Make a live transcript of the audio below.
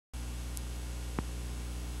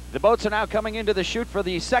The boats are now coming into the chute for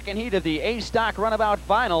the second heat of the A Stock Runabout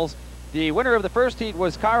Finals. The winner of the first heat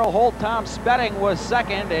was Carl Holt. Tom Spedding was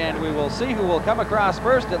second, and we will see who will come across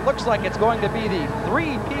first. It looks like it's going to be the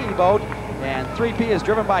 3P boat, and 3P is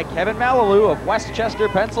driven by Kevin Malalou of Westchester,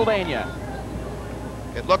 Pennsylvania.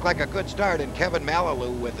 It looked like a good start, and Kevin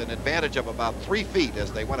Malalou with an advantage of about 3 feet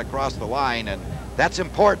as they went across the line, and that's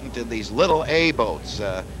important in these little A boats.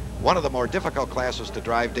 One of the more difficult classes to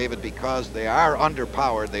drive, David, because they are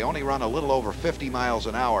underpowered. They only run a little over 50 miles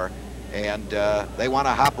an hour, and they want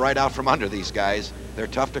to hop right out from under these guys. They're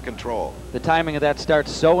tough to control. The timing of that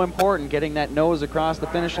start's so important, getting that nose across the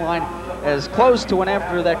finish line as close to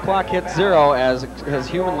whenever that clock hits zero as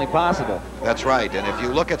humanly possible. That's right, and if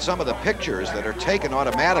you look at some of the pictures that are taken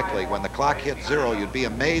automatically when the clock hits zero, you'd be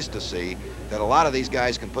amazed to see that a lot of these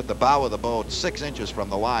guys can put the bow of the boat 6 inches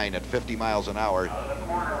from the line at 50 miles an hour.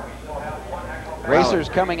 Racers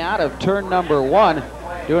coming out of turn number 1,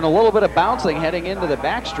 doing a little bit of bouncing heading into the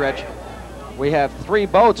backstretch. We have 3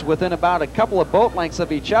 boats within about a couple of boat lengths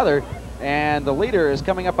of each other, and the leader is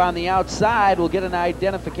coming up on the outside. We'll get an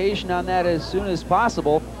identification on that as soon as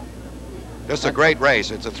possible. This is a great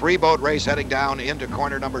race. It's a 3-boat race heading down into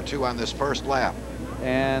corner number 2 on this first lap.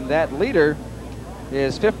 And that leader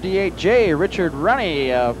is 58J Richard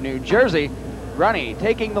Runny of New Jersey. Runny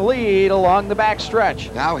taking the lead along the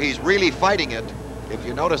backstretch. Now he's really fighting it. If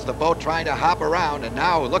you notice the boat trying to hop around, and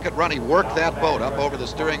now look at Runny work that boat up over the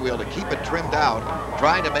steering wheel to keep it trimmed out,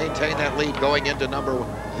 trying to maintain that lead going into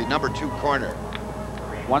the number 2 corner.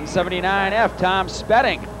 179F, Tom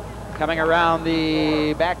Spedding coming around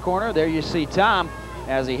the back corner. There you see Tom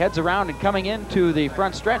as he heads around and coming into the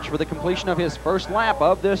front stretch for the completion of his first lap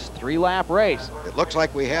of this 3-lap race. It looks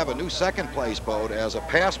like we have a new second place boat as a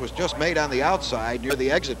pass was just made on the outside near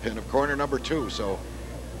the exit pin of corner number 2. So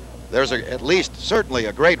there's at least certainly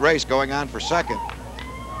a great race going on for second.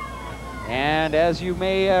 And as you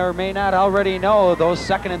may or may not already know, those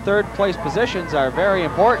second and third place positions are very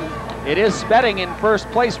important. It is Spedding in first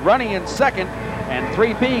place, Runny in second, and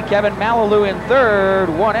 3P Kevin Malalou in third.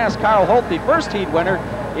 1S Carl Holt, the first heat winner,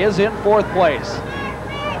 is in fourth place.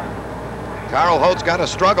 Carl Holt's got a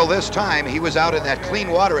struggle this time. He was out in that clean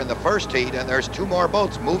water in the first heat, and there's 2 more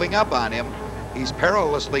boats moving up on him. He's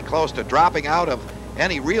perilously close to dropping out of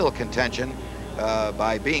any real contention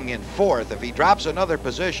by being in fourth. If he drops another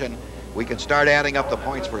position, we can start adding up the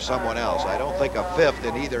points for someone else. I don't think a 5th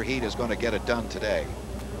in either heat is going to get it done today.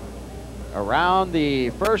 Around the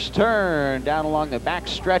first turn down along the back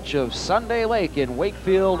stretch of Sunday Lake in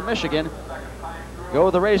Wakefield, Michigan, go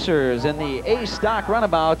the racers in the A Stock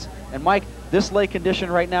Runabouts. And Mike, this lake condition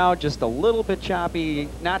right now, just a little bit choppy,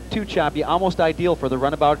 not too choppy, almost ideal for the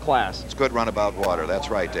runabout class. It's good runabout water. That's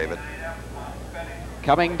right, David.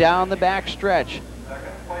 Coming down the back stretch.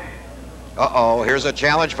 Uh-oh, here's a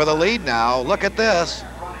challenge for the lead now. Look at this.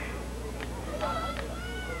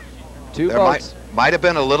 2 boats. Might have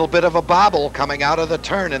been a little bit of a bobble coming out of the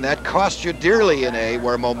turn, and that cost you dearly in A,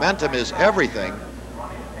 where momentum is everything.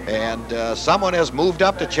 And someone has moved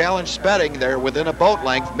up to challenge Spedding. They're within a boat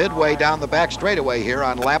length midway down the back straightaway here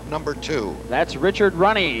on lap number 2. That's Richard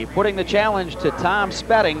Runny putting the challenge to Tom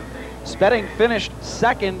Spedding. Spedding finished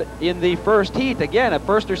second in the first heat. Again, a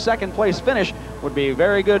first or second place finish would be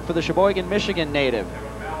very good for the Sheboygan, Michigan native.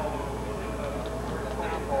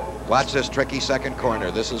 Watch this tricky second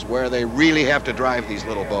corner. This is where they really have to drive these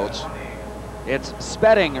little boats. It's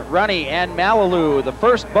Spedding, Runny, and Malalou, the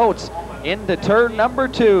first boats into turn number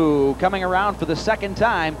 2, coming around for the second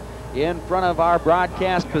time in front of our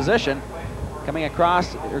broadcast position, coming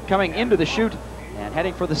across, or coming into the chute and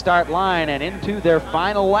heading for the start line and into their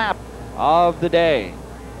final lap of the day.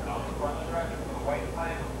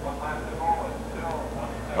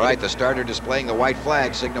 All right, the starter displaying the white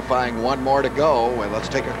flag, signifying 1 more to go. And let's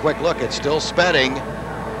take a quick look. It's still Spedding.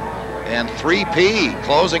 And 3P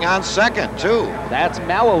closing on second, too. That's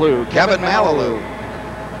Malalou. Kevin Malalou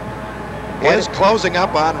is closing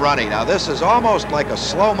up on Runny. Now, this is almost like a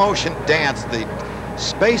slow-motion dance. The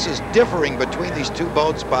space is differing between these 2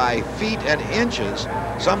 boats by feet and inches.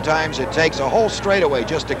 Sometimes it takes a whole straightaway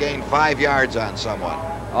just to gain 5 yards on someone.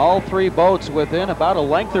 All 3 boats within about a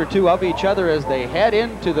length or 2 of each other as they head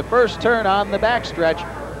into the first turn on the backstretch.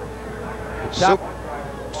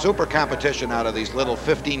 Super competition out of these little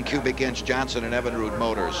 15 cubic inch Johnson and Evinrude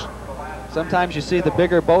motors. Sometimes you see the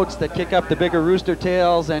bigger boats that kick up the bigger rooster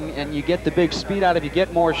tails and you get the big speed out of it, you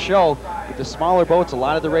get more show. With the smaller boats, a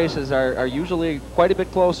lot of the races are usually quite a bit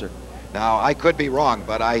closer. Now, I could be wrong,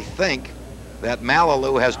 but I think that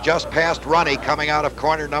Malalou has just passed Runny coming out of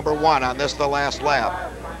corner number 1 on this, the last lap.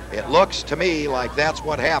 It looks to me like that's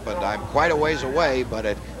what happened. I'm quite a ways away, but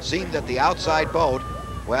it seemed that the outside boat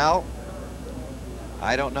Well,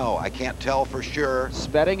 I don't know. I can't tell for sure.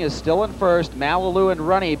 Spedding is still in first. Malilu and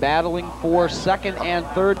Runny battling for second and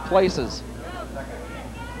third places.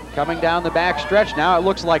 Coming down the back stretch now, it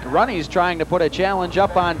looks like Runny's trying to put a challenge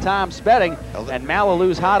up on Tom Spedding, and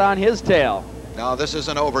Malilu's hot on his tail. No, this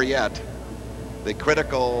isn't over yet. The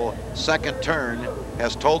critical second turn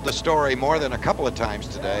has told the story more than a couple of times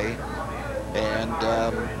today. And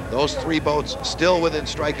those three boats still within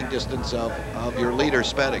striking distance of your leader,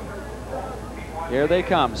 Spedding. Here they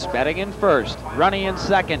come, Spedding in first, Runny in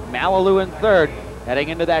second, Malilu in third, heading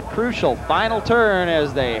into that crucial final turn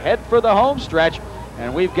as they head for the home stretch.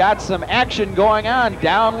 And we've got some action going on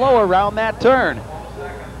down low around that turn.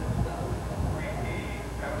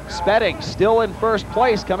 Spedding still in first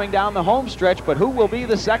place coming down the home stretch, but who will be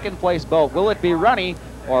the second place boat? Will it be Runny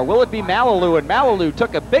or will it be Malilu? And Malilu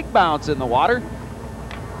took a big bounce in the water.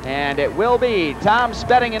 And it will be Tom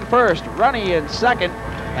Spedding in first, Runny in second,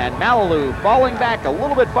 and Malilu falling back a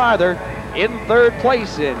little bit farther in third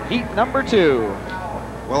place in heat number 2.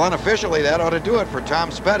 Well, unofficially, that ought to do it for Tom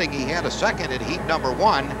Spedding. He had a second in heat number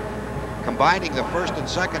 1, combining the first and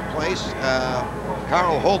second place.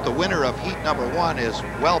 Carl Holt, the winner of heat number 1, is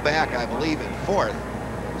well back, I believe, in fourth.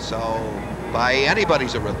 So, by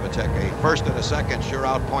anybody's arithmetic, a first and a second sure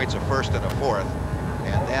outpoints a first and a fourth,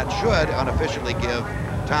 and that should unofficially give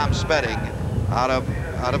Tom Spedding out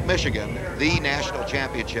of Michigan the national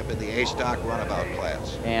championship in the A-Stock runabout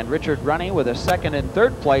class. And Richard Runny with a second and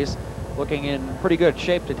third place, looking in pretty good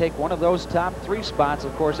shape to take one of those top 3 spots.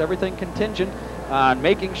 Of course, everything contingent on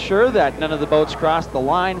making sure that none of the boats cross the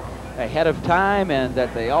line ahead of time and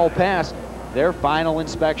that they all pass their final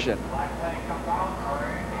inspection.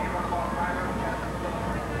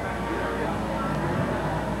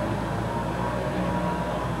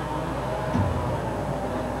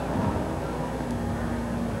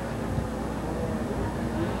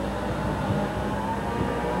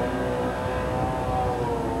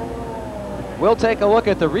 We'll take a look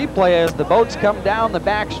at the replay as the boats come down the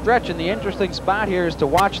back stretch, and the interesting spot here is to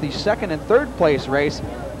watch the second and third place race.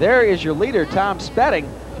 There is your leader, Tom Spedding,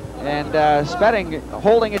 and Spedding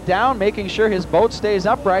holding it down, making sure his boat stays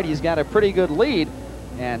upright. He's got a pretty good lead,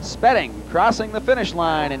 and Spedding crossing the finish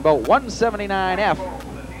line in boat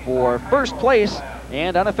 179F for first place,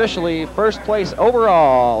 and unofficially first place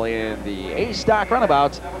overall in the A-Stock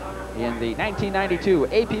runabouts in the 1992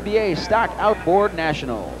 APBA Stock Outboard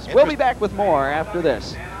Nationals. We'll be back with more after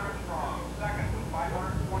this.